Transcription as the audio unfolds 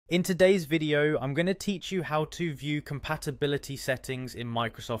In today's video, I'm going to teach you how to view compatibility settings in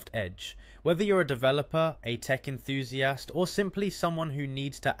Microsoft Edge. Whether you're a developer, a tech enthusiast, or simply someone who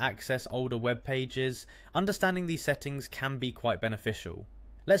needs to access older web pages, understanding these settings can be quite beneficial.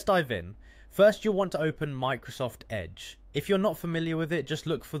 Let's dive in. First, you'll want to open Microsoft Edge. If you're not familiar with it, just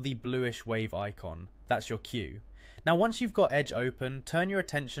look for the bluish wave icon. That's your cue. Now once you've got Edge open, turn your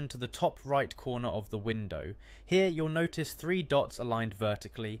attention to the top right corner of the window. Here you'll notice three dots aligned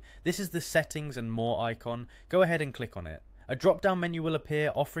vertically. This is the settings and more icon. Go ahead and click on it. A drop down menu will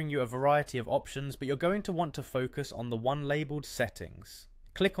appear offering you a variety of options, but you're going to want to focus on the one labelled settings.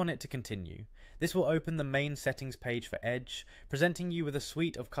 Click on it to continue. This will open the main settings page for Edge, presenting you with a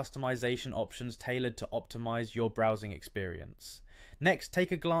suite of customization options tailored to optimize your browsing experience. Next,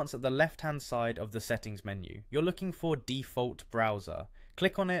 take a glance at the left-hand side of the settings menu. You're looking for default browser.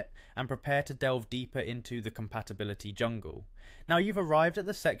 Click on it and prepare to delve deeper into the compatibility jungle. Now you've arrived at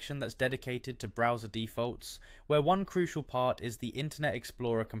the section that's dedicated to browser defaults, where one crucial part is the Internet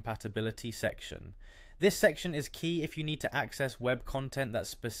Explorer compatibility section. This section is key if you need to access web content that's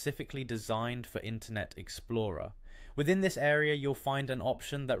specifically designed for Internet Explorer. Within this area, you'll find an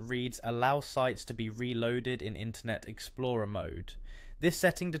option that reads "Allow sites to be reloaded in Internet Explorer mode." This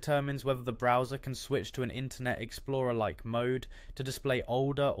setting determines whether the browser can switch to an Internet Explorer-like mode to display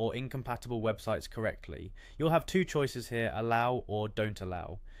older or incompatible websites correctly. You'll have two choices here: allow or don't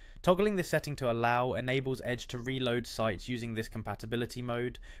allow. Toggling this setting to allow enables Edge to reload sites using this compatibility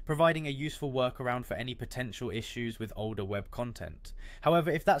mode, providing a useful workaround for any potential issues with older web content.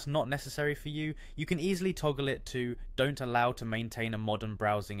 However, if that's not necessary for you, you can easily toggle it to don't allow to maintain a modern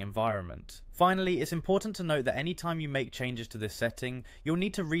browsing environment. Finally, it's important to note that anytime you make changes to this setting, you'll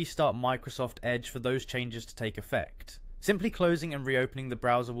need to restart Microsoft Edge for those changes to take effect. Simply closing and reopening the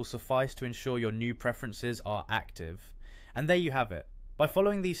browser will suffice to ensure your new preferences are active. And there you have it. By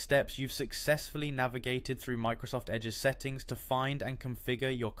following these steps, you've successfully navigated through Microsoft Edge's settings to find and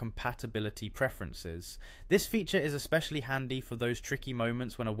configure your compatibility preferences. This feature is especially handy for those tricky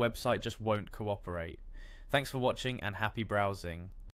moments when a website just won't cooperate. Thanks for watching and happy browsing.